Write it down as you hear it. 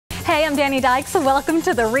Hey, I'm Danni Dikes, and welcome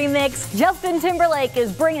to the remix. Justin Timberlake is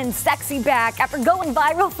bringing sexy back after going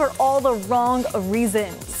viral for all the wrong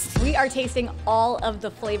reasons. We are tasting all of the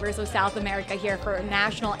flavors of South America here for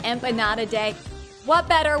National Empanada Day. What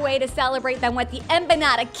better way to celebrate than with the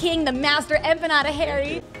Empanada King, the Master Empanada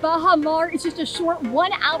Harry? Baja Mar is just a short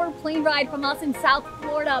 1 hour plane ride from us in South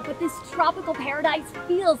Florida, but this tropical paradise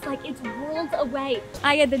feels like it's worlds away.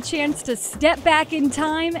 I had the chance to step back in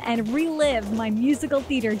time and relive my musical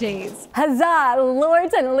theater days. Huzzah!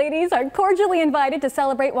 Lords and ladies are cordially invited to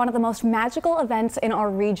celebrate one of the most magical events in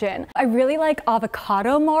our region. I really like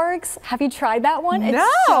avocado margs. Have you tried that one? No!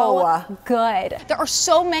 It's so good. There are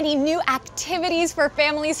so many new activities for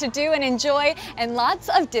families to do and enjoy, and lots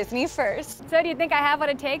of Disney firsts. So do you think I have what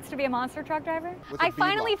it takes to be a monster truck driver? I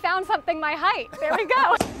finally found something my height. There we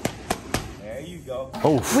go. There you go.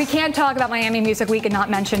 Oof. We can't talk about Miami Music Week and not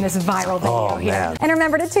mention this viral video here. Man. And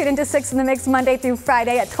remember to tune into 6 in the Mix Monday through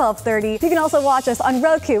Friday at 12:30. You can also watch us on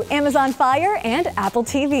Roku, Amazon Fire, and Apple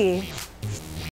TV.